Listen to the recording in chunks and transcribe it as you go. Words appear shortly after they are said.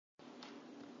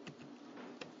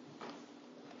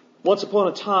Once upon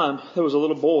a time, there was a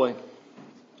little boy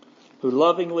who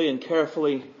lovingly and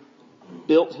carefully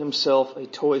built himself a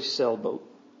toy sailboat.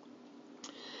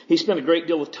 He spent a great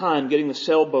deal of time getting the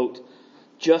sailboat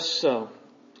just so.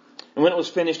 And when it was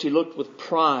finished, he looked with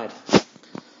pride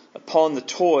upon the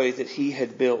toy that he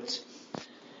had built.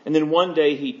 And then one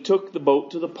day he took the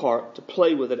boat to the park to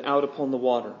play with it out upon the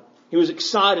water. He was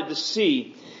excited to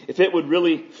see if it would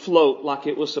really float like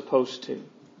it was supposed to.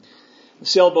 The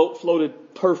sailboat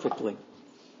floated perfectly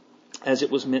as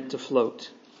it was meant to float.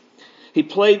 He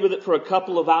played with it for a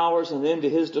couple of hours, and then to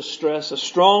his distress, a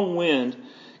strong wind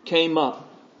came up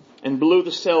and blew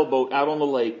the sailboat out on the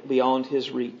lake beyond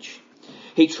his reach.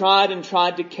 He tried and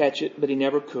tried to catch it, but he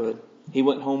never could. He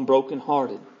went home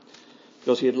broken-hearted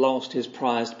because he had lost his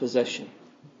prized possession.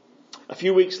 A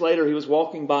few weeks later, he was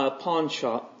walking by a pawn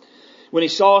shop when he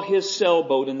saw his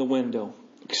sailboat in the window.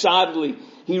 Excitedly,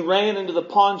 he ran into the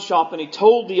pawn shop and he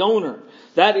told the owner,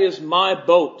 "That is my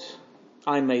boat.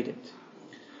 I made it."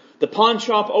 The pawn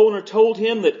shop owner told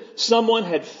him that someone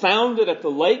had found it at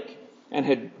the lake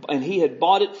and he had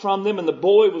bought it from them, and the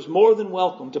boy was more than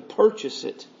welcome to purchase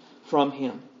it from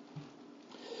him.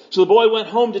 So the boy went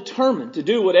home determined to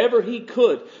do whatever he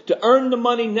could to earn the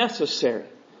money necessary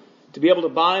to be able to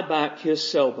buy back his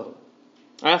sailboat.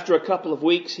 After a couple of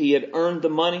weeks, he had earned the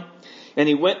money, and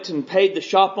he went and paid the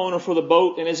shop owner for the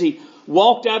boat. And as he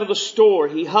walked out of the store,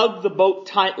 he hugged the boat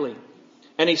tightly.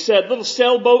 And he said, "Little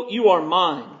sailboat, you are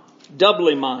mine,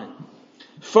 doubly mine.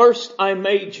 First I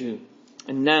made you,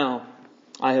 and now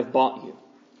I have bought you."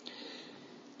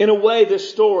 In a way, this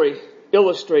story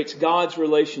illustrates God's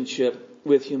relationship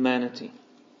with humanity.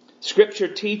 Scripture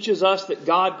teaches us that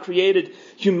God created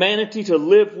humanity to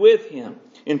live with Him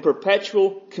in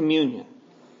perpetual communion.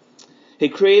 He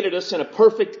created us in a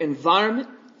perfect environment,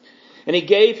 and He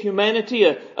gave humanity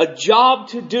a job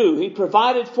to do. He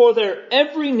provided for their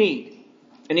every need,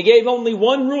 and He gave only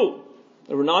one rule.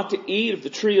 They were not to eat of the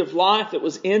tree of life that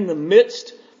was in the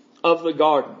midst of the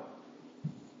garden.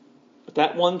 But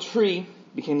that one tree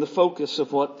became the focus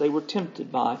of what they were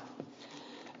tempted by.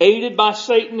 Aided by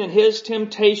Satan and his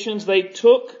temptations, they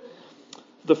took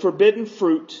the forbidden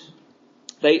fruit,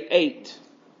 they ate,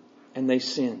 and they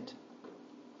sinned.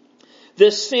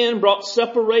 This sin brought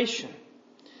separation,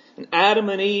 and Adam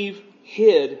and Eve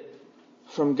hid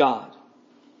from God.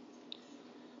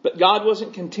 But God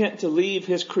wasn't content to leave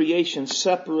His creation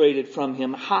separated from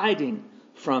Him, hiding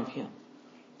from Him.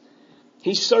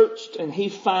 He searched and He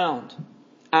found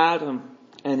Adam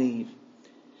and Eve.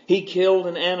 He killed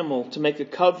an animal to make a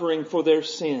covering for their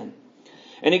sin.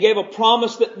 And He gave a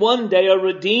promise that one day a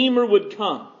Redeemer would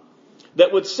come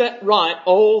that would set right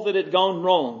all that had gone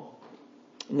wrong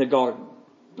in the garden.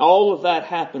 All of that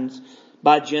happens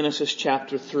by Genesis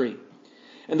chapter 3.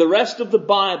 And the rest of the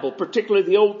Bible, particularly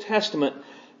the Old Testament,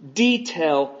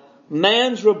 detail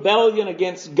man's rebellion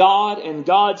against God and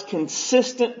God's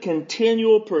consistent,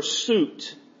 continual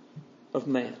pursuit of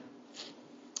man.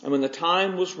 And when the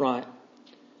time was right,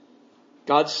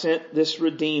 God sent this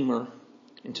Redeemer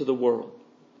into the world.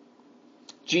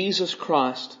 Jesus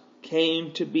Christ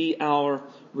came to be our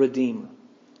Redeemer.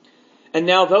 And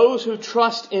now those who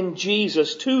trust in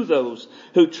Jesus, to those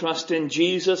who trust in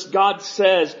Jesus, God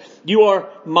says, "You are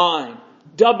mine,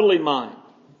 doubly mine.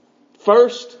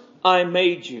 First I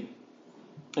made you,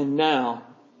 and now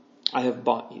I have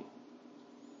bought you."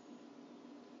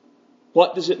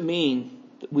 What does it mean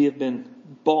that we have been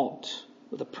bought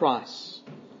with a price?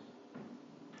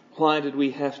 Why did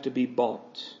we have to be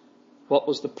bought? What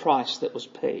was the price that was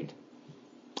paid?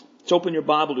 Let's open your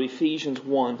Bible to Ephesians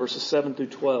 1, verses 7 through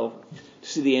 12, to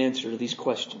see the answer to these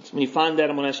questions. When you find that,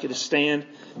 I'm going to ask you to stand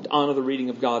to honor the reading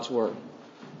of God's Word.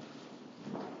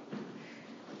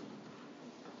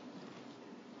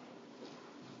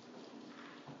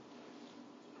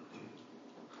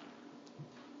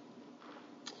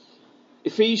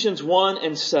 Ephesians 1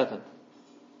 and 7.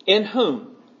 In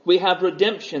whom we have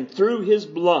redemption through His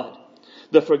blood,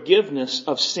 the forgiveness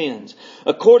of sins,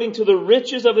 according to the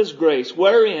riches of His grace,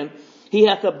 wherein He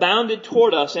hath abounded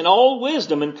toward us in all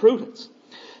wisdom and prudence,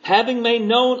 having made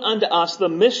known unto us the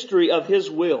mystery of His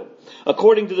will,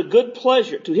 according to His good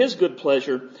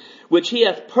pleasure, which He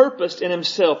hath purposed in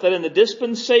Himself, that in the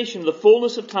dispensation of the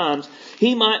fullness of times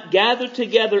He might gather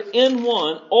together in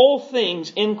one all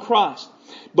things in Christ,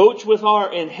 both which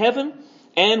are in heaven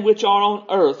and which are on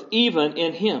earth, even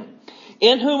in Him,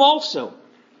 in whom also,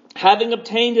 having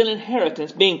obtained an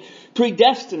inheritance, being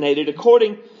predestinated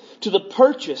according to the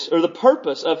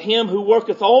purpose of Him who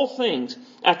worketh all things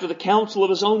after the counsel of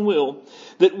His own will,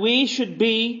 that we should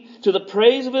be to the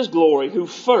praise of His glory, who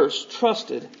first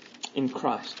trusted in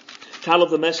Christ. The title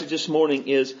of the message this morning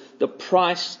is The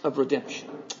Price of Redemption.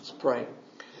 Let's pray.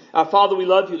 Our Father, we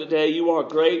love you today. You are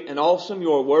great and awesome.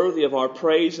 You are worthy of our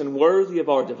praise and worthy of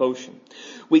our devotion.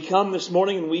 We come this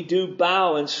morning and we do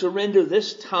bow and surrender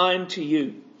this time to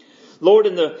you. Lord,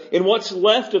 in what's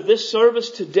left of this service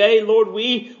today, Lord,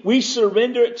 we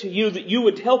surrender it to you, that you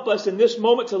would help us in this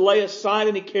moment to lay aside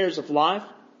any cares of life,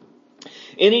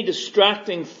 any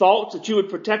distracting thoughts, that you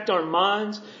would protect our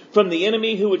minds from the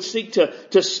enemy who would seek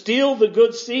to steal the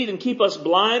good seed and keep us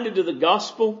blinded to the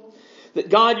gospel. That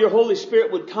God, your Holy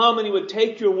Spirit would come and He would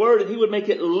take your word and He would make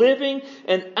it living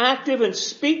and active and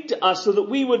speak to us so that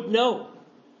we would know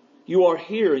you are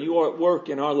here, you are at work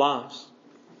in our lives.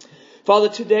 Father,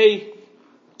 today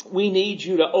we need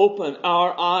you to open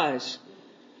our eyes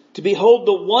to behold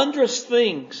the wondrous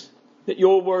things that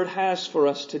your word has for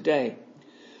us today.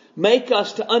 Make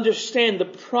us to understand the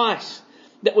price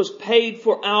that was paid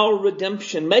for our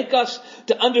redemption. Make us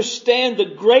to understand the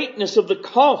greatness of the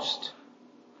cost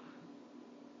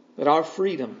that our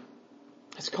freedom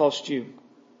has cost you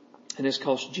and has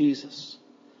cost Jesus.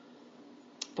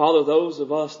 Father, those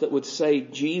of us that would say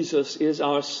Jesus is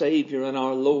our Savior and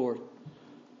our Lord,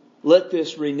 let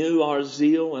this renew our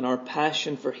zeal and our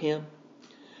passion for Him.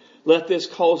 Let this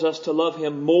cause us to love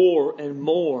Him more and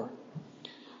more,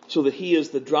 so that He is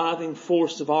the driving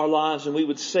force of our lives. And we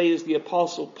would say as the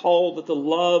Apostle Paul that the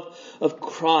love of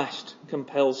Christ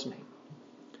compels me.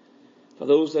 For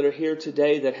those that are here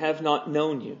today that have not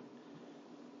known you,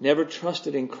 never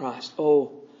trusted in Christ,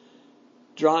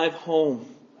 drive home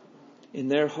in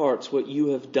their hearts what you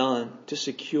have done to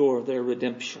secure their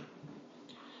redemption.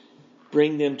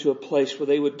 Bring them to a place where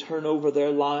they would turn over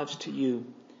their lives to you.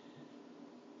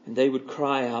 And they would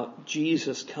cry out,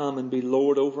 Jesus, come and be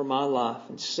Lord over my life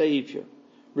and Savior.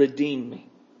 Redeem me.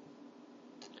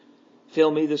 Fill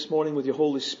me this morning with your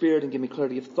Holy Spirit and give me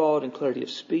clarity of thought and clarity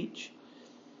of speech.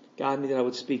 Guide me that I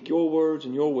would speak your words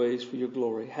and your ways for your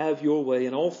glory. Have your way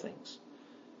in all things.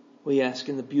 We ask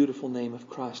in the beautiful name of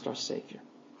Christ our Savior.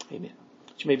 Amen.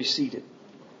 You may be seated.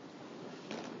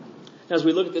 As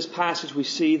we look at this passage, we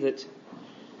see that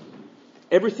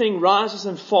everything rises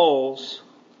and falls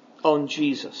on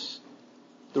Jesus.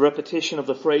 The repetition of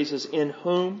the phrases in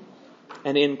whom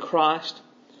and in Christ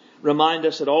remind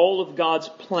us that all of God's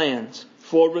plans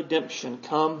for redemption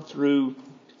come through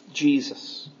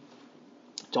Jesus.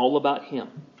 It's all about Him.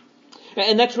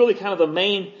 And that's really kind of the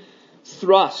main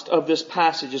thrust of this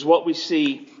passage, is what we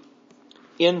see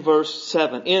in verse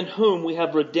 7. In whom we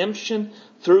have redemption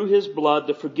through His blood,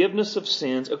 the forgiveness of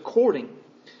sins, according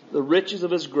to the riches of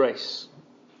His grace.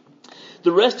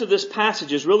 The rest of this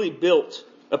passage is really built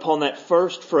upon that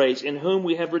first phrase, in whom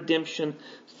we have redemption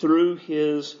through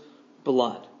His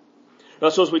blood. Now,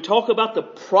 so as we talk about the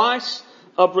price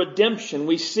of redemption,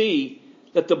 we see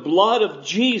that the blood of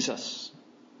Jesus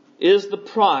is the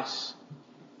price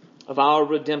of our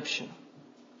redemption.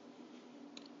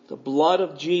 The blood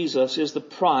of Jesus is the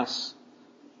price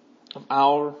of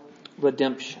our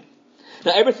redemption.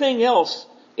 Now, everything else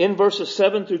in verses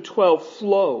 7 through 12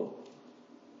 flow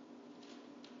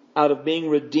out of being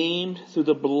redeemed through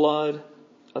the blood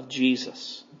of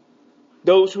Jesus.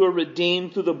 Those who are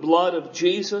redeemed through the blood of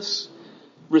Jesus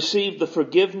receive the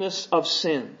forgiveness of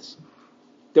sins.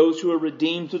 Those who are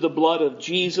redeemed through the blood of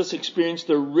Jesus experience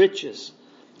the riches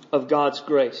of God's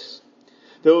grace.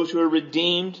 Those who are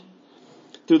redeemed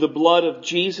through the blood of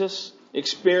Jesus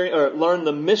learn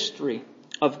the mystery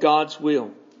of God's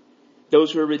will.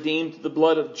 Those who are redeemed through the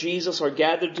blood of Jesus are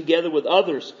gathered together with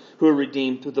others who are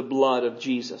redeemed through the blood of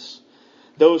Jesus.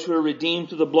 Those who are redeemed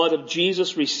through the blood of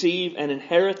Jesus receive an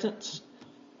inheritance.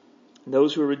 And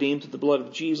those who are redeemed through the blood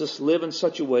of Jesus live in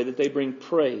such a way that they bring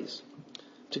praise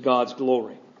to God's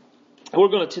glory. And we're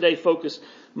going to today focus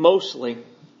mostly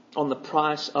on the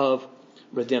price of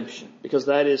redemption, because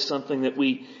that is something that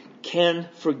we can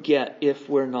forget if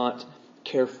we're not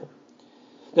careful.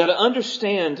 Now, to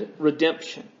understand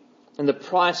redemption and the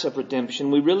price of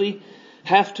redemption, we really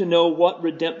have to know what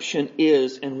redemption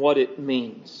is and what it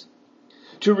means.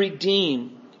 To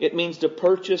redeem, it means to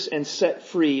purchase and set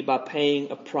free by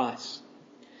paying a price.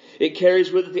 It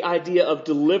carries with it the idea of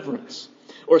deliverance,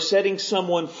 or setting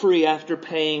someone free after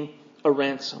paying a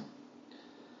ransom.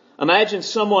 Imagine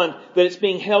someone that is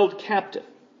being held captive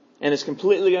and is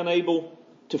completely unable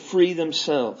to free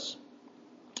themselves.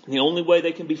 The only way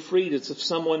they can be freed is if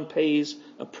someone pays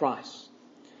a price.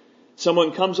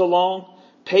 Someone comes along,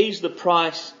 pays the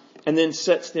price, and then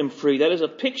sets them free. That is a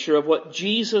picture of what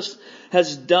Jesus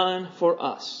has done for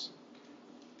us.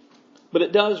 But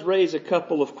it does raise a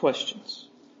couple of questions.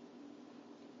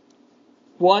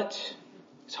 What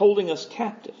is holding us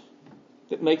captive?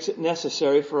 that makes it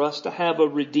necessary for us to have a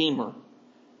Redeemer.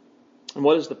 And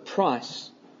what is the price?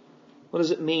 What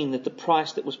does it mean that the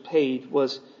price that was paid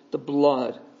was the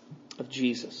blood of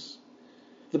Jesus?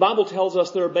 The Bible tells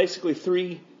us there are basically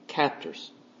 3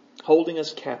 captors holding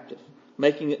us captive,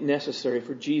 making it necessary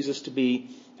for Jesus to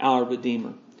be our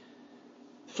Redeemer.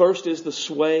 First is the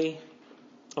sway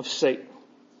of Satan.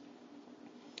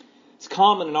 It's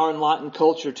common in our enlightened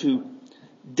culture to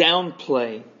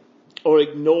downplay or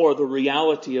ignore the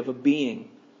reality of a being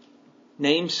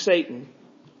named Satan,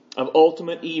 of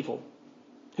ultimate evil,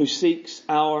 who seeks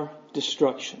our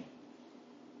destruction.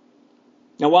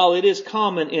 Now, while it is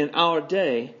common in our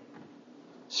day,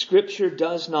 Scripture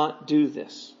does not do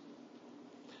this.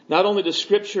 Not only does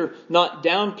Scripture not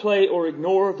downplay or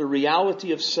ignore the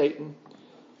reality of Satan,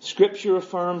 Scripture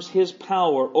affirms his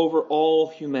power over all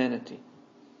humanity.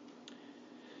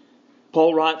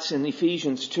 Paul writes in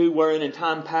Ephesians 2, wherein in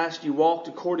time past you walked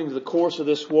according to the course of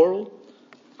this world,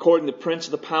 according to the prince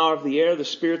of the power of the air, the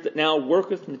spirit that now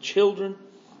worketh in the children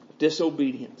of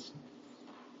disobedience.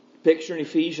 Picture in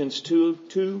Ephesians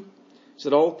 2 is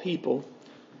that all people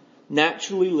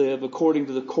naturally live according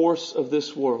to the course of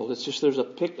this world. It's just there's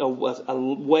a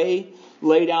way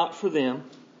laid out for them,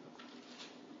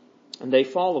 and they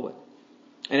follow it.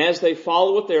 And as they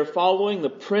follow it, they are following the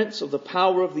prince of the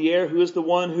power of the air, who is the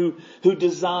one who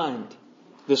designed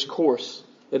this course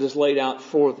that is laid out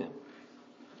for them.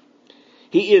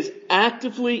 He is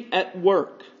actively at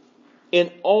work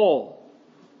in all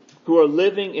who are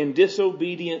living in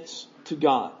disobedience to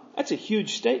God. That's a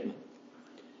huge statement.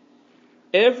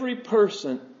 Every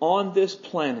person on this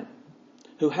planet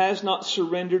who has not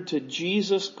surrendered to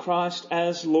Jesus Christ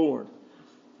as Lord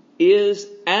is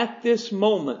at this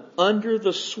moment under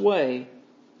the sway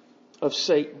of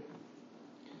Satan.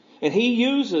 And he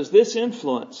uses this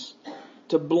influence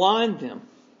to blind them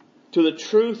to the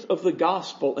truth of the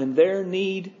gospel and their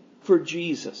need for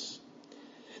Jesus.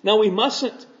 Now, we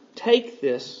mustn't take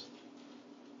this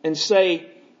and say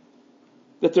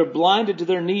that they're blinded to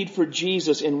their need for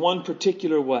Jesus in one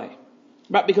particular way.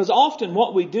 Right? Because often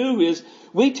what we do is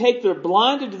we take they're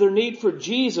blinded to their need for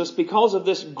Jesus because of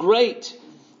this great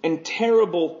and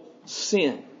terrible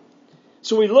sin.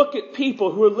 So we look at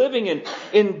people who are living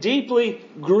in deeply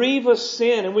grievous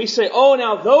sin and we say, oh,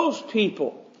 now those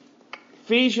people,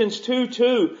 Ephesians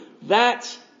 2:2,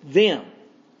 that's them.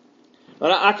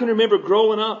 But I can remember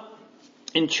growing up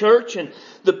in church, and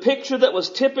the picture that was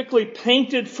typically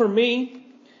painted for me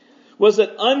was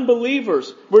that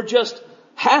unbelievers were just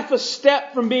half a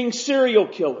step from being serial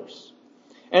killers.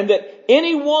 And that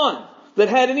anyone that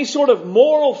had any sort of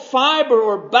moral fiber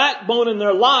or backbone in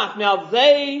their life, now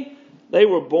they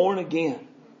were born again.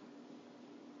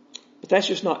 But that's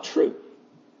just not true.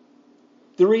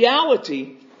 The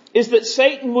reality is that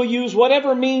Satan will use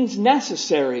whatever means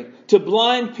necessary to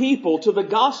blind people to the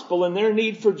gospel and their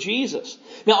need for Jesus.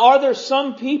 Now, are there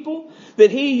some people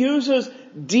that he uses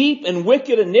deep and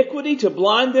wicked iniquity to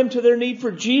blind them to their need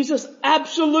for Jesus?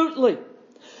 Absolutely.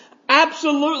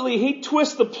 Absolutely. He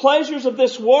twists the pleasures of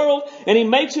this world and he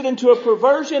makes it into a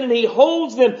perversion and he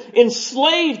holds them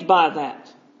enslaved by that.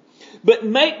 But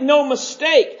make no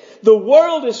mistake, the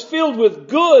world is filled with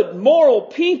good, moral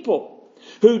people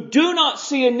who do not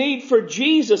see a need for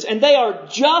Jesus, and they are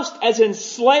just as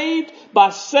enslaved by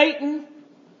Satan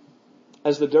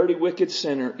as the dirty, wicked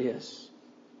sinner is.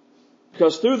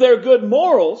 Because through their good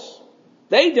morals,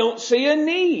 they don't see a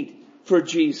need for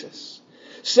Jesus.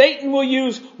 Satan will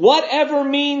use whatever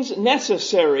means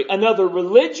necessary. Another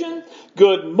religion,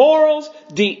 good morals,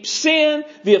 deep sin,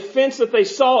 the offense that they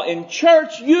saw in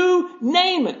church, you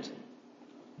name it.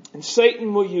 And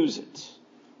Satan will use it.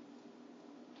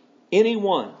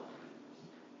 Anyone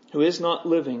who is not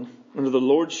living under the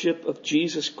lordship of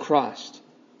Jesus Christ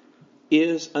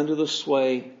is under the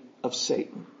sway of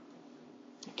Satan.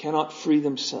 They cannot free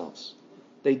themselves.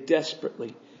 They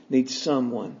desperately need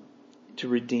someone to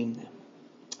redeem them.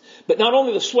 But not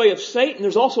only the sway of Satan,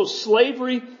 there's also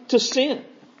slavery to sin.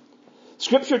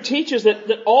 Scripture teaches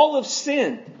that all have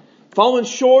sinned, fallen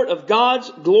short of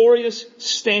God's glorious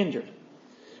standard.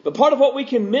 But part of what we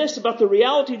can miss about the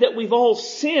reality that we've all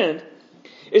sinned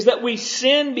is that we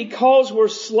sin because we're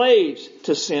slaves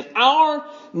to sin. Our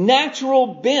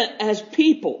natural bent as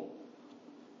people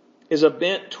is a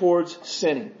bent towards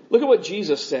sinning. Look at what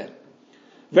Jesus said.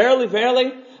 Verily,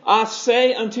 verily, I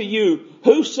say unto you,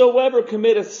 whosoever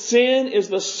committeth sin is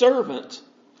the servant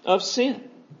of sin.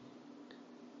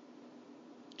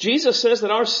 Jesus says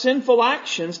that our sinful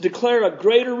actions declare a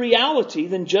greater reality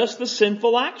than just the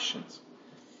sinful actions.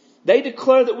 They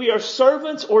declare that we are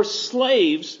servants or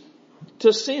slaves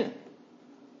to sin.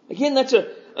 Again, that's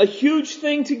a huge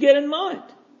thing to get in mind.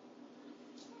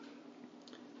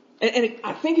 And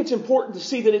I think it's important to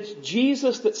see that it's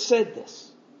Jesus that said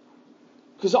this.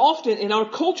 Because often in our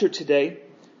culture today,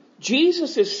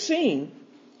 Jesus is seen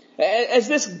as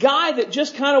this guy that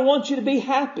just kind of wants you to be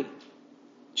happy.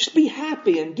 Just be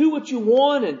happy and do what you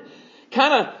want and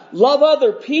kind of love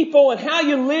other people, and how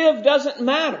you live doesn't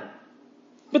matter.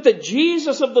 But the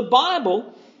Jesus of the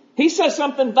Bible, he says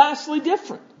something vastly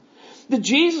different. The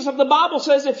Jesus of the Bible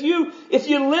says if you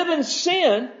live in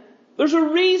sin, there's a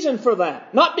reason for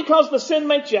that. Not because the sin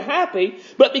makes you happy,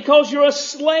 but because you're a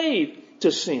slave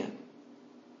to sin.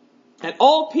 And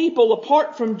all people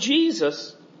apart from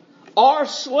Jesus are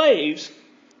slaves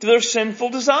to their sinful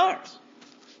desires.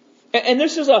 And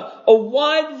this is a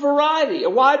wide variety, a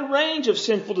wide range of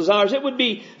sinful desires. It would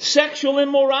be sexual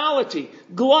immorality,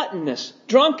 gluttonous,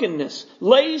 drunkenness,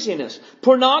 laziness,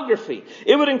 pornography.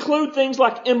 It would include things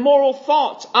like immoral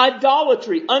thoughts,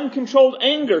 idolatry, uncontrolled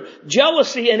anger,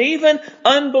 jealousy, and even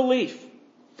unbelief.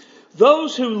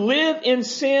 Those who live in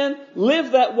sin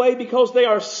live that way because they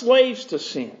are slaves to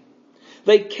sin.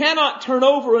 They cannot turn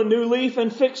over a new leaf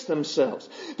and fix themselves.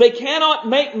 They cannot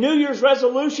make New Year's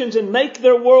resolutions and make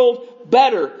their world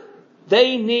better.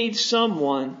 They need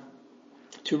someone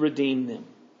to redeem them.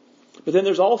 But then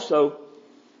there's also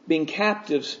being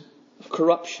captives of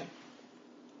corruption.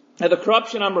 Now, the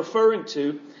corruption I'm referring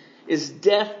to is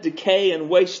death, decay, and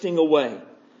wasting away.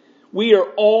 We are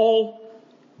all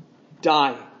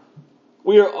dying.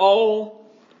 We are all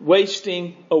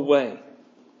wasting away.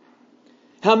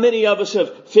 How many of us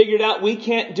have figured out we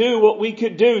can't do what we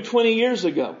could do 20 years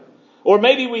ago? Or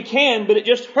maybe we can, but it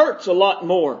just hurts a lot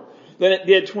more than it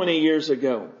did 20 years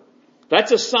ago.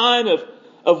 That's a sign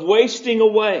of wasting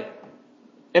away.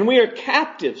 And we are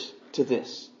captives to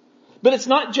this. But it's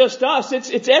not just us,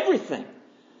 it's everything.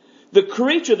 The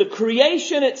creature, the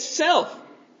creation itself,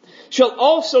 shall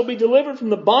also be delivered from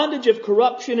the bondage of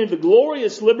corruption into the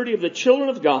glorious liberty of the children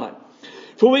of God.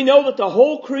 For we know that the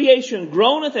whole creation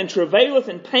groaneth and travaileth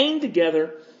in pain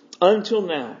together until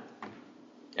now.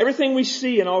 Everything we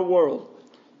see in our world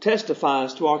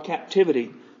testifies to our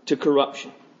captivity to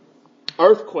corruption.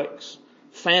 Earthquakes,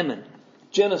 famine,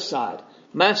 genocide,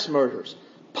 mass murders,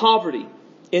 poverty,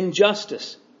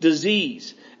 injustice,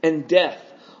 disease, and death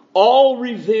all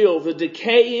reveal the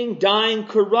decaying, dying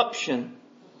corruption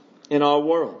in our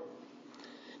world.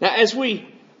 Now, as we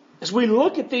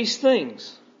look at these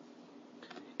things,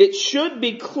 it should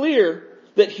be clear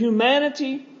that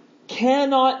humanity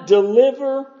cannot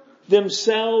deliver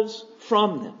themselves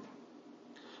from them.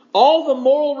 All the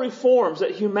moral reforms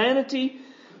that humanity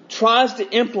tries to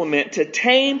implement to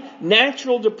tame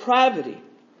natural depravity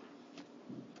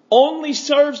only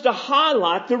serves to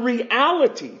highlight the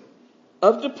reality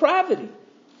of depravity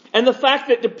and the fact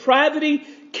that depravity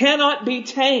cannot be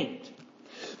tamed.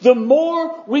 The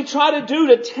more we try to do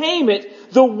to tame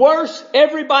it, the worse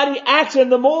everybody acts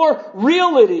and the more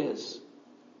real it is.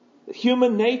 The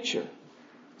human nature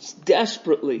is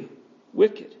desperately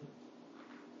wicked.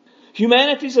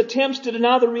 Humanity's attempts to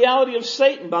deny the reality of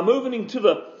Satan by moving into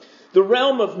the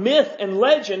realm of myth and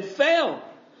legend fail,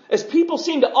 as people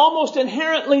seem to almost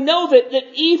inherently know that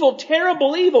evil,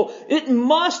 terrible evil, it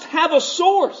must have a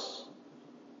source.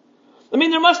 I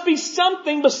mean, there must be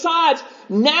something besides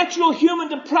natural human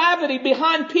depravity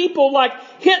behind people like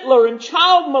Hitler and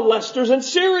child molesters and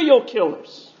serial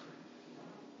killers.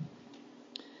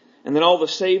 And then all the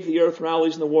save the earth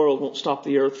rallies in the world won't stop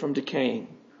the earth from decaying.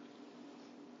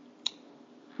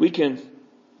 We can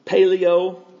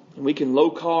paleo, and we can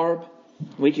low carb,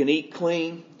 we can eat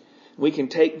clean, we can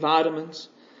take vitamins,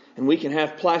 and we can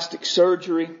have plastic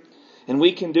surgery, and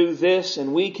we can do this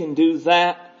and we can do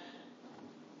that.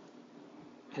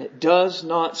 And it does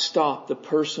not stop the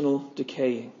personal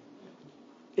decaying.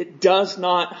 It does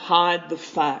not hide the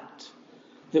fact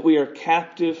that we are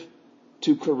captive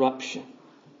to corruption.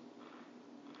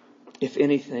 If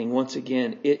anything, once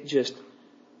again, it just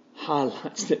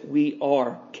highlights that we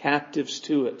are captives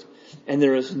to it. And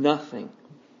there is nothing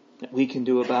that we can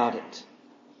do about it.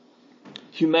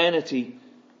 Humanity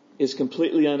is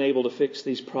completely unable to fix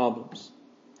these problems.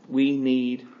 We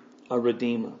need a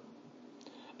Redeemer.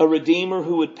 A Redeemer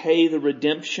who would pay the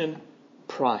redemption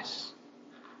price.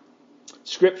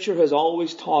 Scripture has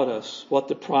always taught us what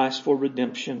the price for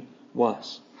redemption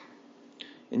was.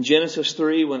 In Genesis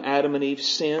 3, when Adam and Eve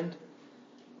sinned,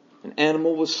 an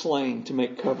animal was slain to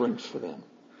make coverings for them.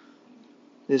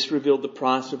 This revealed the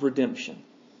price of redemption.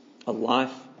 A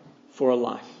life for a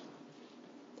life.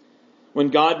 When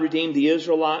God redeemed the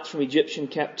Israelites from Egyptian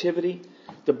captivity,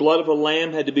 the blood of a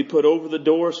lamb had to be put over the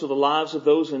door so the lives of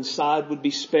those inside would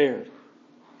be spared.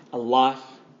 A life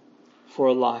for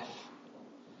a life.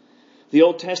 The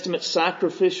Old Testament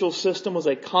sacrificial system was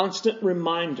a constant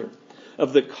reminder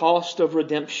of the cost of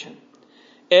redemption.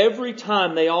 Every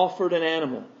time they offered an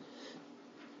animal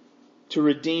to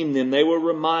redeem them, they were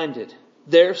reminded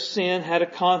their sin had a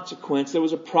consequence. There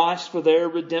was a price for their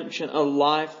redemption, a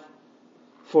life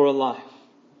for a life.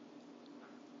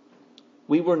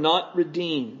 We were not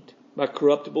redeemed by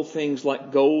corruptible things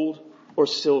like gold or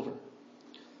silver.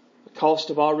 The cost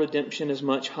of our redemption is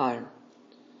much higher.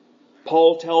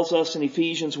 Paul tells us in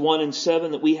Ephesians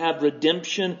 1:7 that we have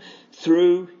redemption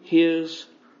through His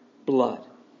blood.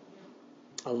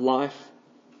 A life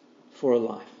for a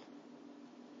life.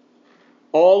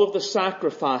 All of the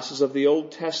sacrifices of the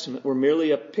Old Testament were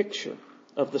merely a picture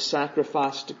of the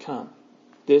sacrifice to come.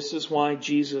 This is why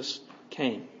Jesus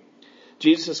came.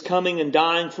 Jesus' coming and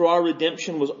dying for our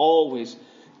redemption was always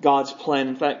God's plan.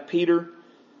 In fact, Peter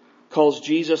calls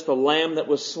Jesus the Lamb that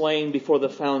was slain before the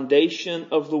foundation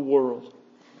of the world.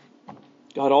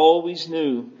 God always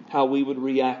knew how we would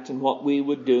react and what we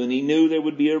would do. And He knew there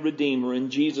would be a Redeemer. And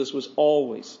Jesus was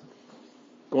always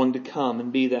going to come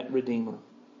and be that Redeemer.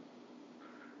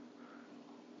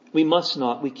 We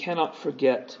cannot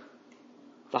forget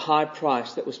the high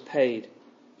price that was paid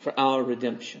for our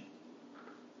redemption.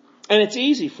 And it's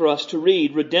easy for us to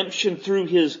read redemption through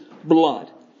His blood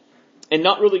and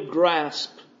not really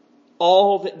grasp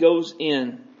all that goes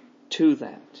in to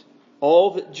that.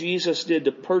 All that Jesus did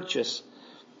to purchase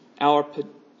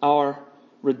our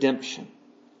redemption.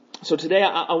 So today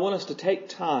I want us to take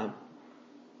time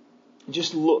and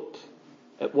just look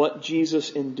at what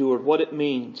Jesus endured, what it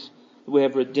means that we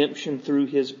have redemption through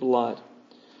His blood,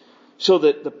 so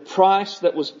that the price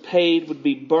that was paid would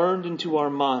be burned into our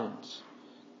minds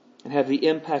and have the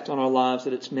impact on our lives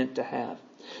that it's meant to have.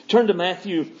 Turn to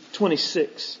Matthew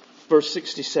 26, verse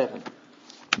 67.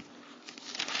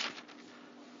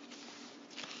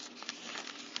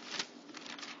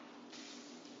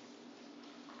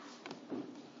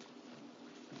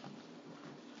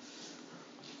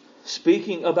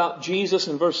 Speaking about Jesus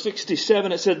in verse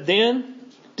 67, it said,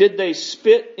 "Then did they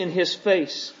spit in His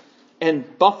face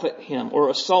and buffet Him," or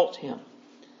assault Him.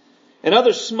 "And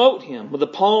others smote Him with the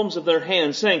palms of their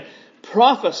hands, saying,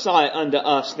 Prophesy unto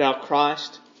us, thou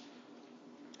Christ.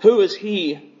 Who is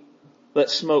He that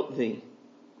smote thee?"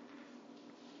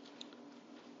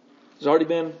 There's already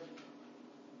been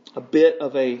a bit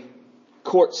of a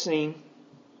court scene.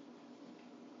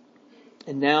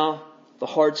 And now the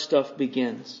hard stuff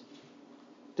begins.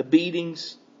 The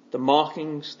beatings, the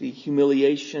mockings, the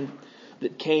humiliation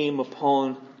that came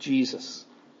upon Jesus.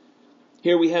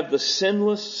 Here we have the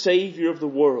sinless Savior of the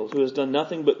world who has done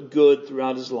nothing but good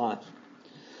throughout His life,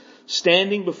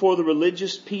 standing before the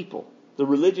religious people, the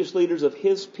religious leaders of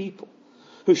His people,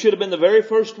 who should have been the very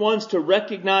first ones to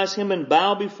recognize Him and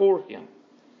bow before Him.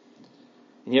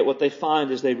 And yet what they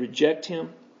find is they reject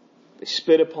Him, they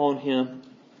spit upon Him,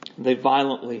 and they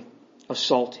violently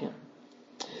assault Him.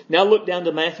 Now look down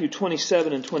to Matthew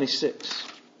 27 and 26.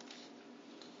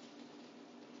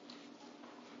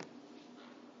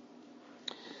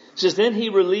 It says, "Then He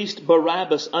released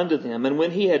Barabbas unto them, and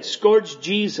when He had scourged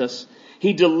Jesus,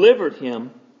 He delivered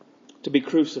Him to be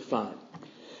crucified."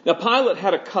 Now Pilate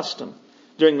had a custom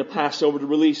during the Passover to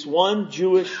release one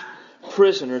Jewish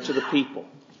prisoner to the people.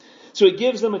 So he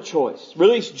gives them a choice.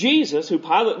 Release Jesus, who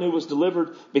Pilate knew was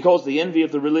delivered because of the envy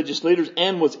of the religious leaders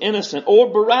and was innocent, or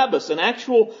Barabbas, an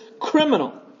actual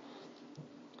criminal.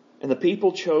 And the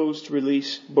people chose to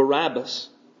release Barabbas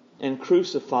and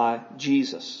crucify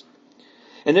Jesus.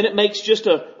 And then it makes just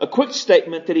a quick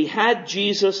statement that He had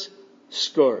Jesus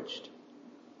scourged.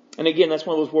 And again, that's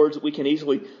one of those words that we can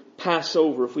easily pass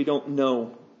over if we don't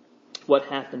know what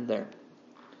happened there.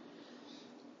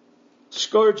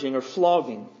 Scourging or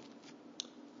flogging.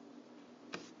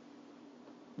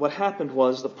 What happened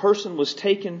was the person was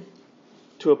taken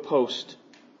to a post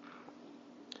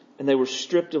and they were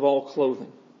stripped of all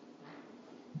clothing.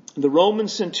 The Roman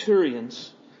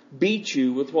centurions beat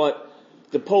you with what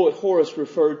the poet Horace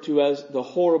referred to as the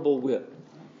horrible whip.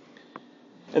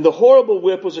 And the horrible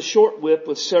whip was a short whip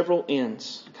with several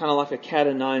ends, kind of like a cat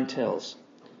o' nine tails.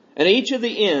 And each of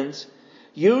the ends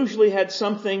usually had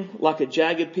something like a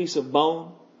jagged piece of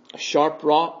bone, a sharp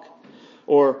rock,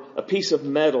 or a piece of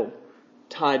metal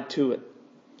tied to it.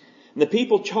 And the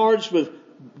people charged with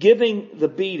giving the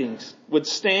beatings would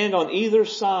stand on either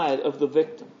side of the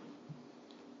victim.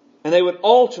 And they would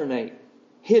alternate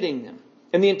hitting them.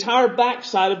 And the entire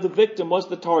backside of the victim was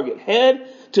the target. Head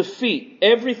to feet,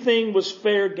 everything was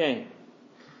fair game.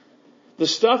 The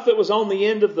stuff that was on the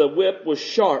end of the whip was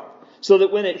sharp, so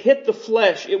that when it hit the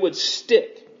flesh, it would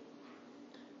stick.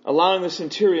 allowing the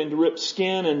centurion to rip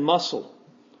skin and muscle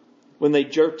when they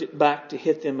jerked it back to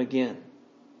hit them again.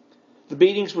 The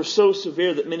beatings were so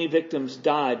severe that many victims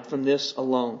died from this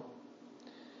alone.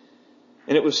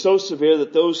 And it was so severe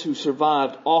that those who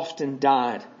survived often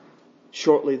died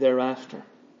shortly thereafter.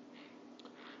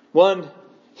 One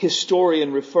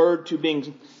historian referred to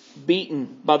being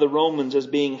beaten by the Romans as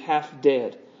being half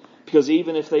dead, because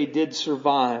even if they did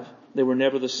survive, they were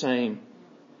never the same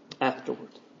afterward.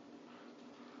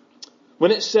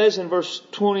 When it says in verse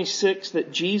 26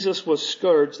 that Jesus was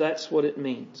scourged, that's what it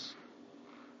means.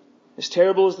 As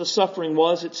terrible as the suffering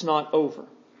was, it's not over.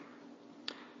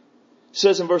 It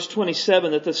says in verse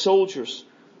 27 that the soldiers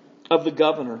of the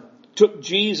governor took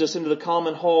Jesus into the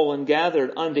common hall and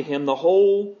gathered unto him the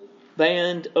whole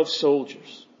band of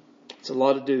soldiers. It's a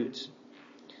lot of dudes.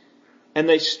 And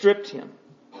they stripped him.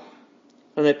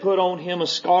 And they put on him a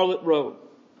scarlet robe.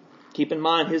 Keep in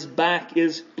mind, his back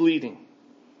is bleeding.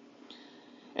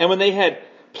 And when they had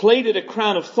plaited a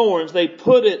crown of thorns, they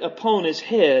put it upon his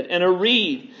head, and a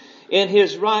reed in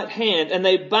his right hand. And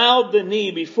they bowed the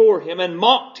knee before him and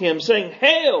mocked him, saying,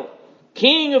 Hail,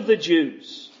 King of the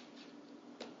Jews!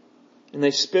 And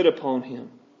they spit upon him.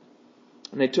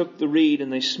 And they took the reed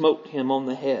and they smote him on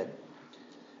the head.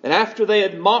 And after they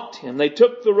had mocked him, they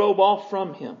took the robe off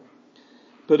from him,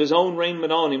 put his own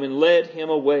raiment on him, and led him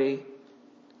away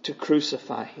to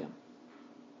crucify him.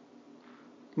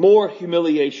 More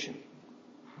humiliation.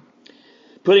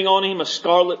 Putting on him a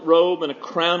scarlet robe and a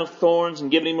crown of thorns and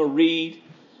giving him a reed.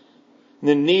 And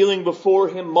then kneeling before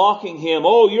him, mocking him.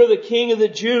 Oh, you're the King of the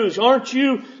Jews. Aren't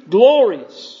you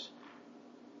glorious?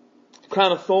 The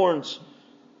crown of thorns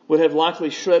would have likely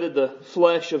shredded the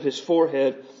flesh of his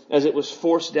forehead as it was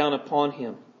forced down upon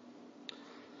him.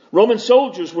 Roman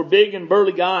soldiers were big and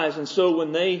burly guys, and so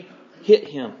when they hit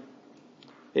him,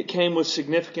 it came with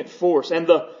significant force. And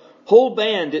the whole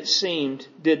band, it seemed,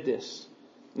 did this.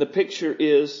 And the picture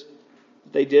is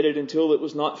they did it until it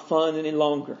was not fun any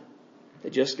longer. They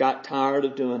just got tired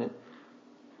of doing it.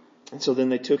 And so then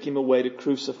they took him away to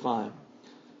crucify him.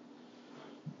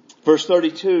 Verse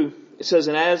 32, it says,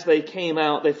 And as they came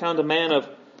out, they found a man of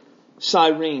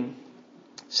Cyrene,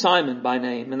 Simon by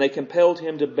name, and they compelled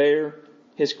him to bear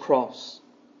his cross.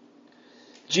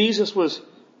 Jesus was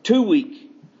too weak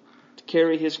to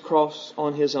carry his cross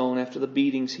on his own after the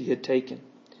beatings he had taken.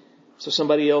 So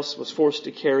somebody else was forced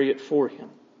to carry it for him.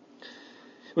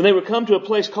 When they were come to a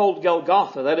place called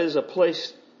Golgotha, that is a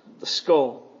place, the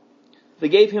skull, they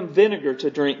gave him vinegar to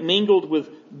drink, mingled with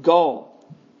gall.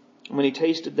 And when he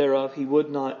tasted thereof, he would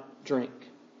not drink.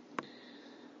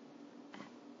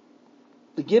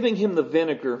 The giving him the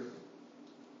vinegar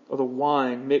or the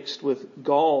wine mixed with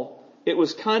gall, it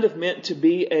was kind of meant to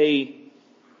be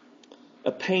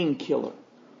a painkiller.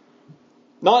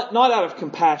 Not out of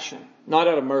compassion, not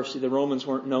out of mercy. The Romans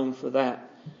weren't known for that.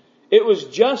 It was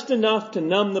just enough to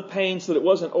numb the pain so that it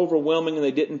wasn't overwhelming and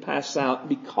they didn't pass out,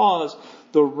 because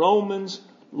the Romans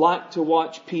liked to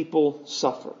watch people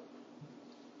suffer.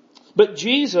 But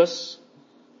Jesus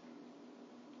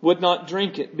would not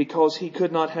drink it because he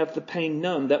could not have the pain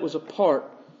numbed. That was a part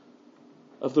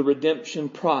of the redemption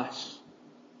price,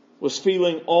 was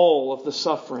feeling all of the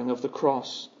suffering of the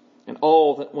cross and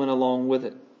all that went along with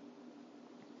it.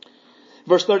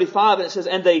 Verse 35, and it says,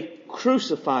 And they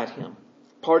crucified him,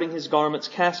 parting his garments,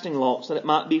 casting lots, that it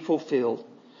might be fulfilled,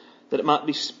 that it might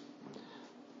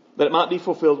be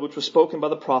fulfilled, which was spoken by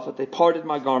the prophet. They parted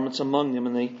my garments among them,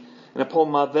 and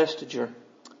upon my vesture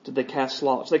did they cast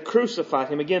lots. They crucified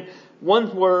him. Again,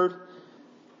 one word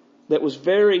that was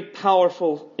very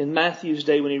powerful in Matthew's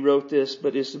day when he wrote this,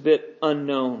 but is a bit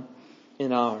unknown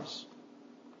in ours.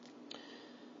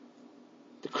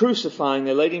 The crucifying,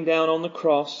 they laid him down on the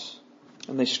cross,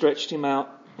 and they stretched him out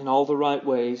in all the right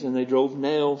ways, and they drove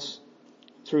nails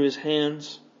through his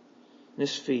hands and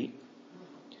his feet.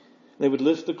 They would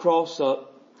lift the cross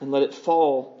up and let it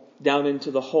fall down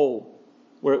into the hole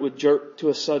where it would jerk to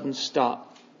a sudden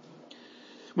stop.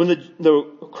 When the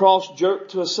cross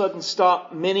jerked to a sudden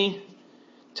stop, many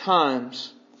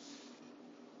times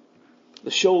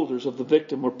the shoulders of the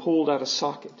victim were pulled out of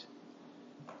socket,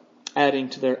 adding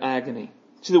to their agony.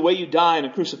 See, the way you die in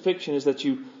a crucifixion is that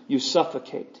you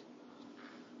suffocate.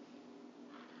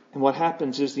 And what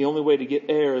happens is the only way to get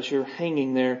air as you're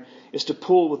hanging there is to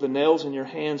pull with the nails in your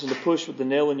hands and to push with the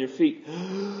nail in your feet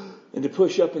and to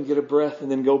push up and get a breath and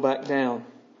then go back down.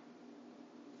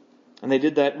 And they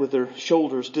did that with their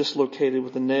shoulders dislocated,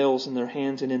 with the nails in their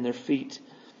hands and in their feet.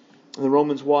 And the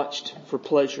Romans watched for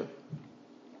pleasure.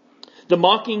 The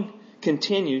mocking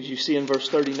continues, you see in verse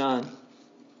 39.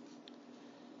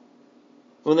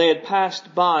 When they had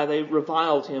passed by, they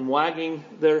reviled him, wagging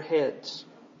their heads.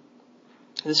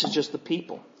 This is just the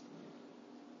people.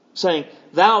 Saying,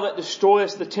 thou that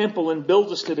destroyest the temple and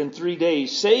buildest it in 3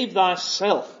 days, save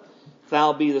thyself, if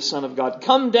thou be the Son of God.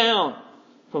 Come down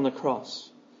from the cross.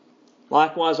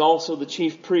 Likewise also the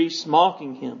chief priests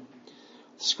mocking him,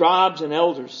 scribes and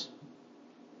elders,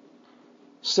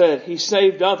 said, he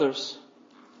saved others,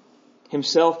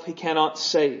 himself he cannot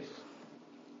save.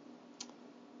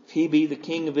 If he be the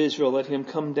King of Israel, let him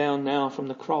come down now from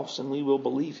the cross and we will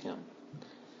believe him.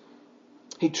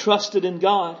 He trusted in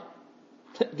God.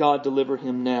 Let God deliver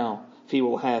him now if he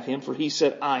will have him. For he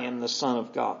said, I am the Son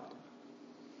of God.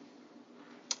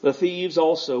 The thieves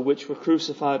also, which were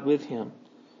crucified with him,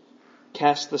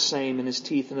 cast the same in his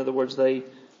teeth. In other words, they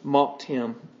mocked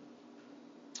him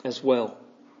as well.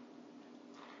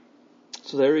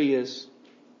 So there he is,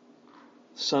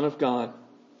 Son of God,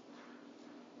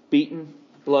 beaten,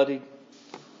 bloodied,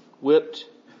 whipped,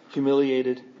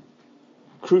 humiliated,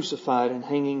 crucified and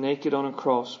hanging naked on a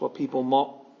cross while people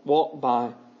walk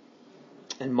by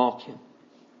and mock him.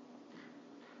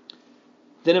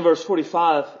 Then in verse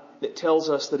 45, it tells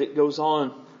us that it goes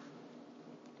on.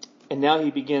 And now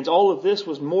he begins. All of this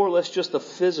was more or less just the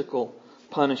physical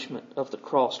punishment of the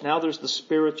cross. Now there's the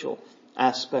spiritual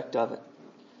aspect of it.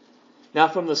 Now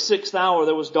from the 6th hour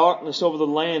there was darkness over the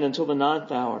land until the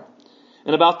 9th hour.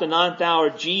 And about the 9th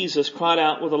hour Jesus cried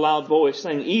out with a loud voice,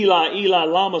 saying, Eli, Eli,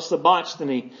 lama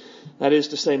sabachthani. That is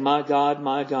to say, my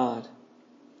God,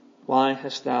 why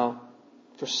hast thou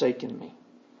forsaken me?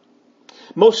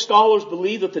 Most scholars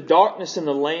believe that the darkness in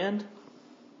the land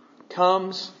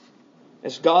comes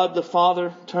as God the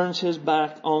Father turns his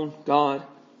back on God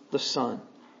the Son.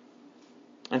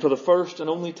 And for the first and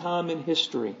only time in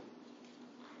history,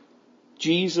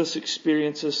 Jesus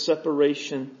experiences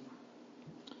separation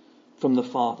from the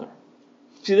Father.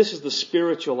 See, this is the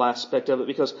spiritual aspect of it,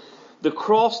 because the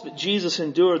cross that Jesus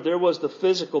endured, there was the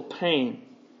physical pain.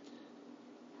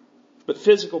 But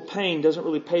physical pain doesn't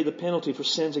really pay the penalty for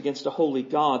sins against a holy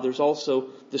God. There's also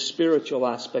the spiritual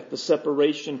aspect, the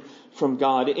separation from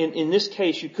God. In this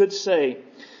case, you could say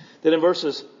that in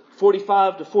verses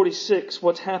 45 to 46,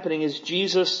 what's happening is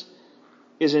Jesus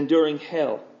is enduring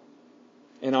hell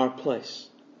in our place.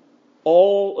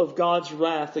 All of God's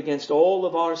wrath against all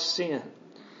of our sin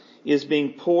is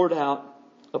being poured out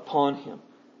upon him.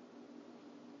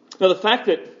 Now the fact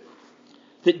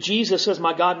that Jesus says,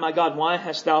 my God, why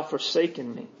hast thou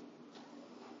forsaken me?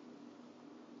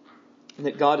 And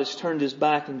that God has turned his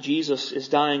back and Jesus is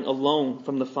dying alone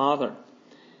from the Father.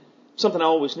 Something I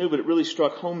always knew, but it really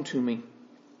struck home to me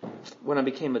when I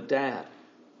became a dad.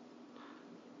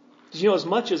 Because, as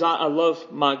much as I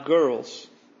love my girls,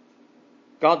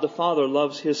 God the Father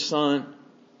loves his Son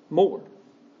more.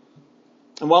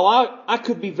 And while I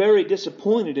could be very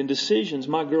disappointed in decisions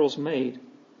my girls made,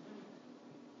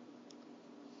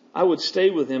 I would stay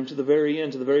with them to the very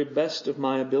end, to the very best of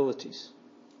my abilities.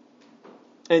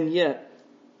 And yet,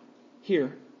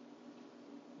 here,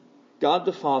 God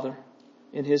the Father,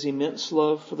 in his immense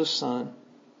love for the Son,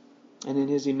 and in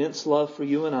his immense love for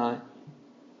you and I,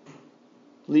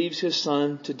 leaves his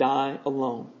Son to die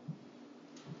alone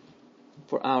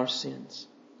for our sins.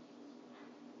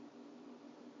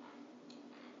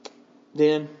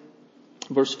 Then,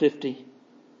 verse 50,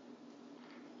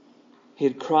 he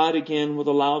had cried again with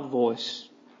a loud voice.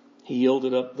 He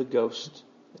yielded up the ghost.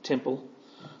 The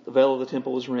veil of the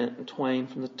temple was rent in twain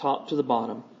from the top to the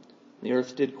bottom. The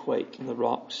earth did quake and the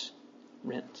rocks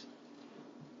rent.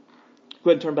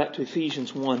 Go ahead and turn back to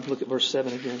Ephesians 1. Look at verse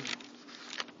 7 again.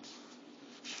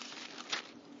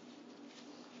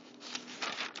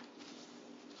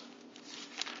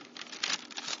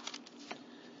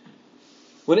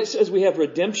 When it says we have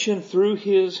redemption through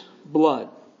his blood,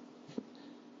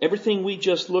 everything we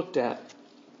just looked at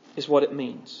is what it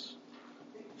means.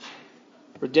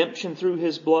 Redemption through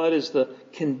his blood is the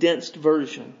condensed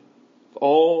version of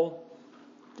all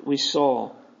that we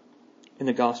saw in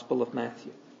the Gospel of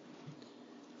Matthew.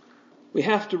 We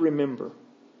have to remember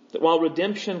that while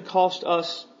redemption cost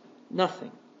us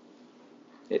nothing,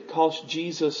 it cost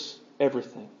Jesus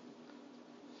everything.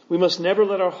 We must never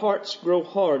let our hearts grow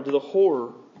hard to the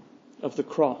horror of the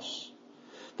cross.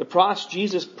 The price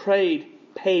Jesus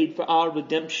paid for our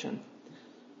redemption,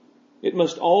 it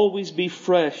must always be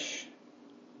fresh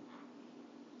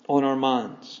on our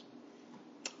minds.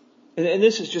 And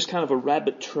this is just kind of a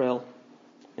rabbit trail,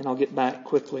 and I'll get back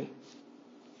quickly.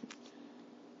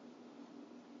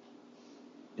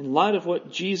 In light of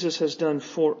what Jesus has done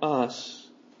for us,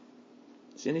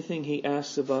 is anything he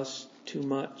asks of us too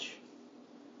much?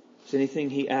 Is anything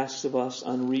he asks of us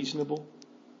unreasonable?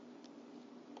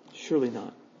 Surely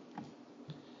not.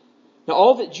 Now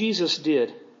all that Jesus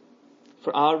did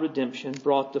for our redemption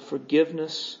brought the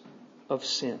forgiveness of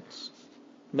sins.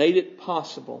 Made it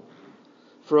possible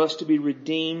for us to be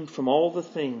redeemed from all the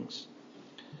things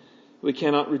we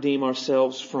cannot redeem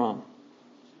ourselves from.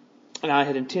 And I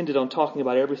had intended on talking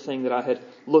about everything that I had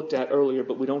looked at earlier,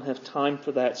 but we don't have time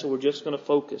for that, so we're just going to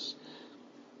focus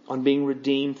on being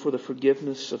redeemed for the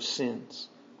forgiveness of sins.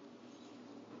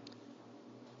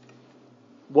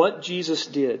 What Jesus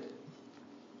did,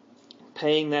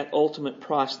 paying that ultimate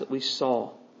price that we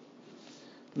saw,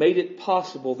 made it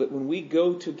possible that when we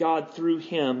go to God through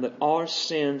Him, that our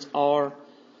sins are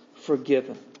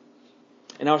forgiven.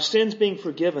 And our sins being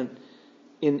forgiven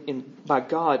by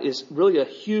God is really a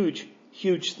huge,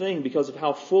 huge thing because of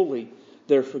how fully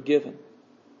they're forgiven.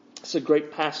 It's a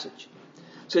great passage.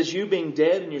 It says, you being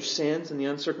dead in your sins and the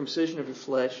uncircumcision of your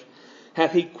flesh,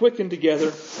 hath He quickened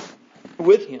together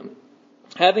with Him,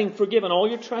 having forgiven all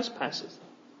your trespasses,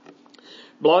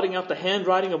 blotting out the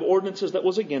handwriting of ordinances that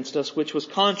was against us, which was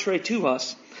contrary to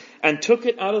us, and took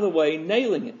it out of the way,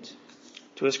 nailing it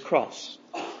to His cross.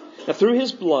 Now through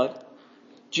His blood,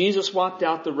 Jesus wiped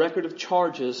out the record of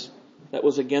charges that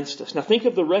was against us. Now think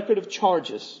of the record of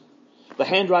charges, the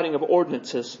handwriting of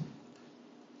ordinances,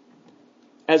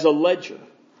 as a ledger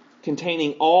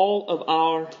containing all of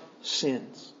our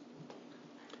sins.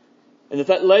 And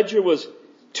that ledger was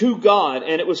to God,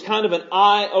 and it was kind of an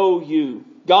IOU.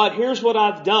 God, here's what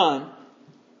I've done,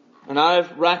 and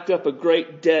I've racked up a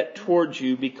great debt towards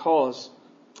you because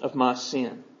of my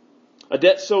sin. A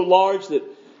debt so large that,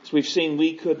 as we've seen,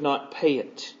 we could not pay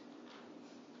it.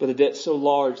 But a debt so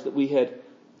large that we had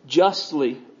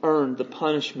justly earned the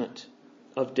punishment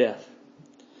of death.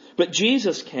 But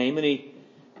Jesus came and He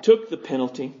took the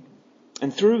penalty,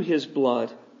 and through His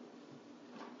blood,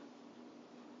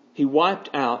 He wiped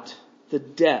out the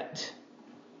debt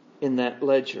in that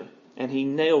ledger, and He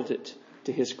nailed it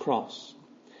to His cross.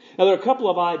 Now there are a couple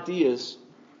of ideas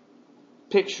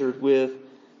pictured with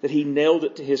that He nailed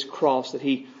it to His cross, that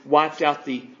He wiped out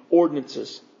the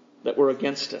ordinances that were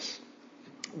against us.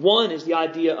 One is the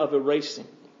idea of erasing.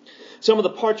 Some of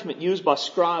the parchment used by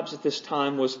scribes at this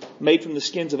time was made from the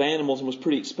skins of animals and was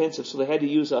pretty expensive, so they had to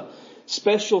use a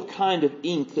special kind of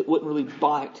ink that wouldn't really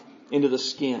bite into the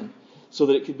skin so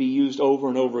that it could be used over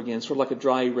and over again, sort of like a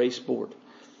dry erase board.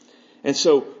 And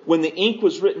so when the ink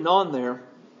was written on there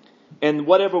and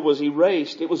whatever was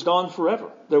erased, it was gone forever.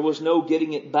 There was no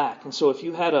getting it back. And so if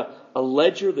you had a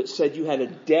ledger that said you had a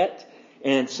debt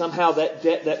and somehow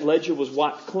that ledger was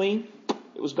wiped clean,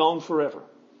 it was gone forever.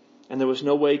 And there was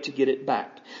no way to get it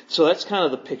back. So that's kind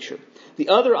of the picture. The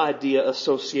other idea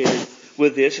associated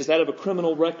with this is that of a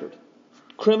criminal record.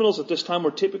 Criminals at this time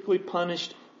were typically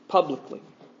punished publicly.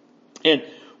 And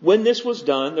when this was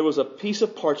done, there was a piece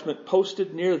of parchment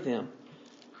posted near them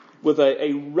with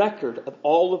a record of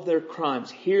all of their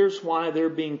crimes. Here's why they're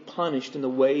being punished in the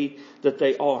way that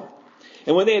they are.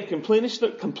 And when they had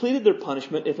completed their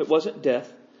punishment, if it wasn't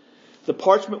death, the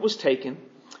parchment was taken,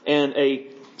 and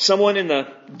someone in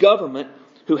the government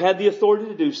who had the authority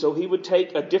to do so, he would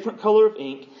take a different color of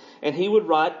ink and he would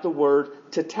write the word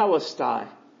tetelestai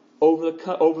over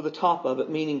the top of it,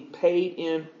 meaning paid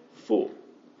in full.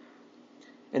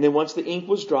 And then once the ink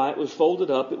was dry, it was folded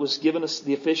up, it was given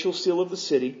the official seal of the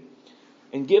city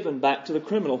and given back to the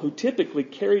criminal, who typically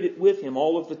carried it with him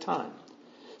all of the time.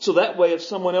 So that way, if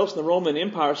someone else in the Roman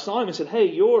Empire saw him and said, hey,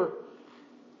 you're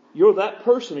that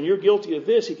person and you're guilty of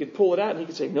this, he could pull it out and he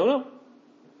could say, no,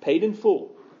 paid in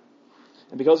full.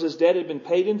 And because his debt had been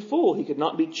paid in full, he could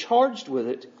not be charged with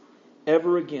it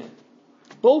ever again.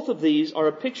 Both of these are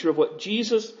a picture of what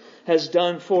Jesus has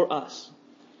done for us.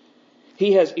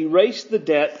 He has erased the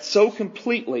debt so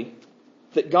completely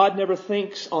that God never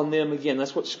thinks on them again.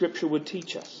 That's what Scripture would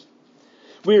teach us.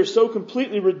 We are so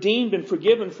completely redeemed and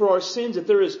forgiven for our sins that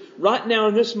there is, right now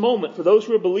in this moment, for those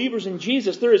who are believers in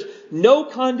Jesus, there is no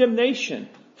condemnation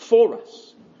for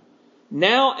us.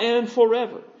 Now and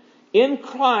forever. In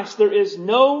Christ, there is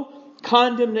no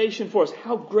condemnation for us.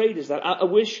 How great is that? I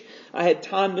wish I had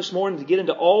time this morning to get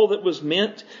into all that was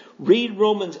meant. Read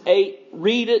Romans 8.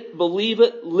 Read it, believe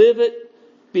it, live it,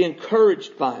 be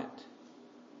encouraged by it.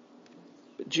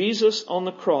 But Jesus on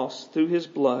the cross, through His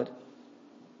blood,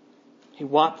 He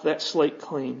wiped that slate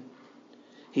clean.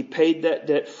 He paid that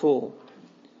debt full.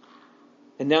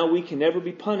 And now we can never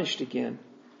be punished again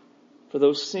for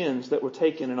those sins that were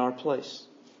taken in our place.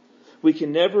 We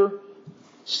can never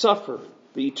suffer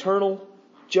the eternal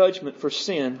judgment for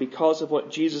sin because of what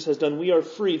Jesus has done. We are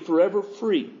free, forever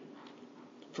free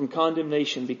from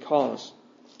condemnation because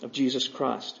of Jesus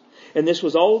Christ. And this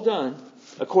was all done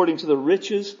according to the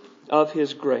riches of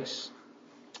His grace.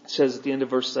 It says at the end of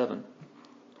verse 7.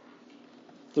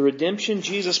 The redemption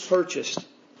Jesus purchased,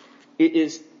 it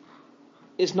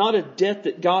is not a debt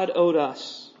that God owed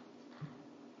us.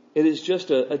 It is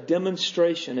just a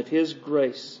demonstration of His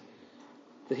grace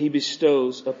that He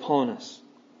bestows upon us.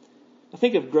 I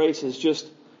think of grace as just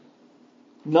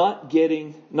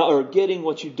getting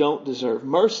what you don't deserve.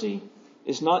 Mercy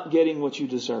is not getting what you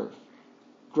deserve.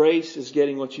 Grace is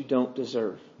getting what you don't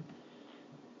deserve.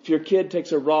 If your kid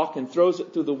takes a rock and throws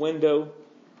it through the window,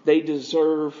 they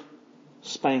deserve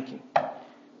spanking.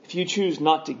 If you choose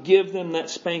not to give them that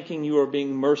spanking, you are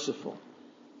being merciful.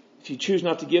 If you choose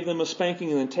not to give them a spanking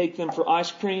and then take them for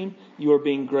ice cream, you are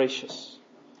being gracious.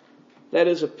 That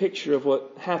is a picture of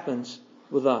what happens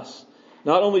with us.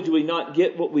 Not only do we not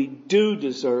get what we do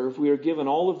deserve, we are given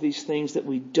all of these things that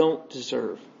we don't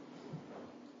deserve.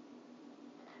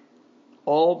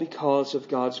 All because of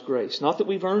God's grace. Not that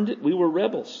we've earned it. We were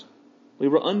rebels. We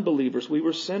were unbelievers. We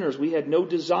were sinners. We had no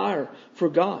desire for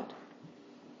God.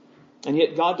 And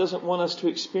yet God doesn't want us to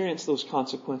experience those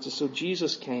consequences. So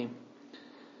Jesus came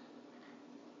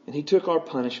and He took our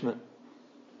punishment.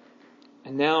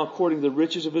 And now, according to the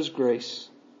riches of His grace,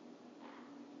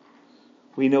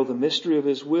 we know the mystery of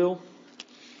His will.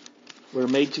 We're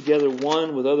made together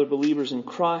one with other believers in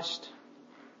Christ.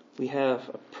 We have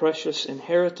a precious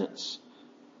inheritance.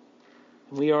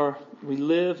 We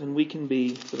live and we can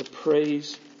be for the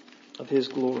praise of His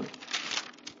glory.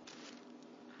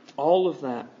 All of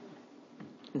that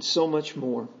and so much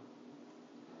more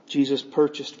Jesus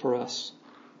purchased for us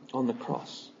on the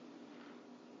cross.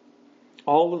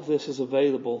 All of this is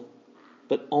available,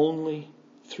 but only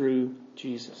through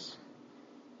Jesus.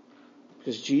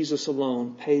 Because Jesus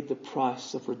alone paid the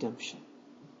price of redemption.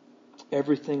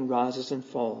 Everything rises and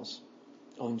falls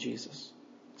on Jesus.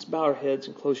 Let's bow our heads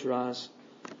and close your eyes.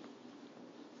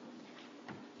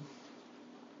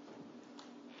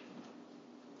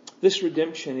 This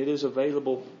redemption, it is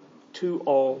available to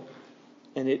all,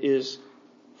 and it is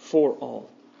for all.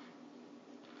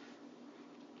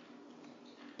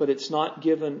 But it's not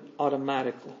given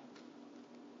automatically.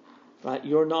 Right?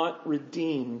 You're not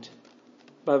redeemed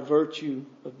by virtue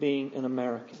of being an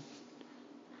American.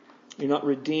 You're not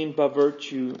redeemed by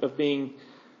virtue of being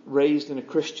raised in a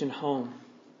Christian home.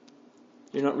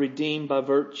 You're not redeemed by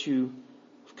virtue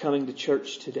of coming to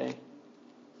church today.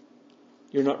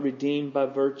 You're not redeemed by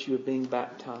virtue of being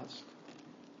baptized.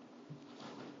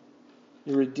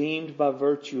 You're redeemed by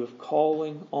virtue of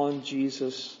calling on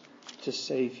Jesus to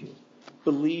save you.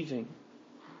 Believing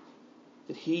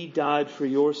that He died for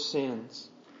your sins.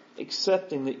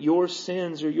 Accepting that your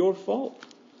sins are your fault.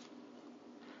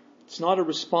 It's not a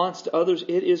response to others.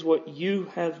 It is what you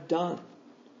have done.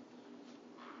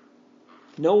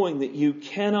 Knowing that you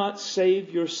cannot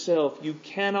save yourself. You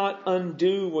cannot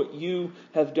undo what you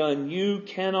have done. You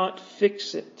cannot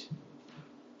fix it.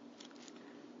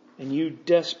 And you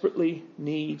desperately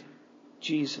need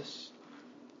Jesus.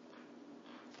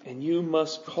 And you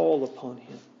must call upon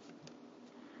Him.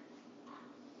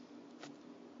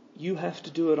 You have to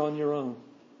do it on your own.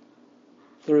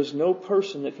 There is no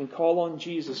person that can call on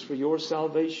Jesus for your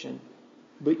salvation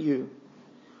but you.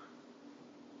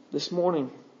 This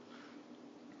morning,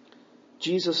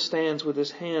 Jesus stands with His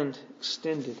hand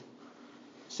extended,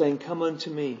 saying, "Come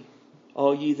unto me,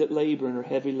 all ye that labor and are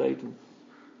heavy laden,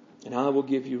 and I will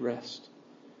give you rest.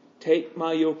 Take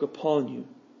my yoke upon you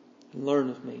and learn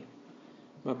of me.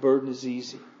 My burden is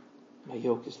easy, my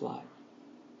yoke is light."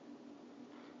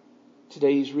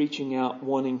 Today He's reaching out,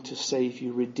 wanting to save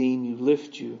you, redeem you,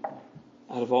 lift you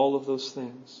out of all of those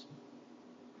things.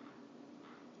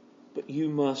 But you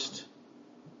must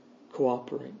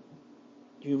cooperate.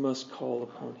 You must call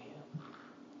upon Him.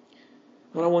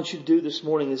 What I want you to do this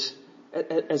morning is,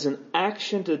 as an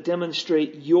action to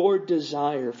demonstrate your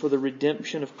desire for the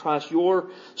redemption of Christ, your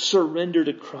surrender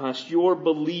to Christ, your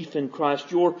belief in Christ,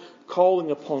 your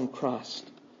calling upon Christ,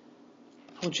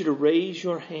 I want you to raise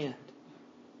your hand.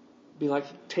 Be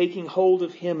like taking hold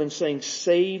of Him and saying,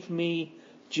 "Save me,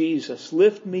 Jesus.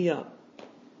 Lift me up."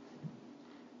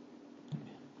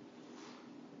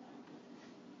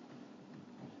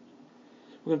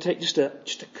 We're going to take just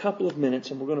a couple of minutes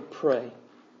and we're going to pray.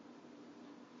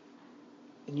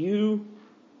 And you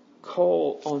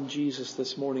call on Jesus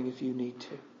this morning if you need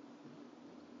to.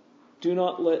 Do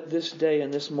not let this day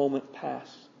and this moment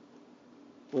pass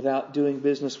without doing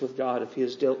business with God if He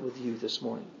has dealt with you this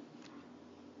morning.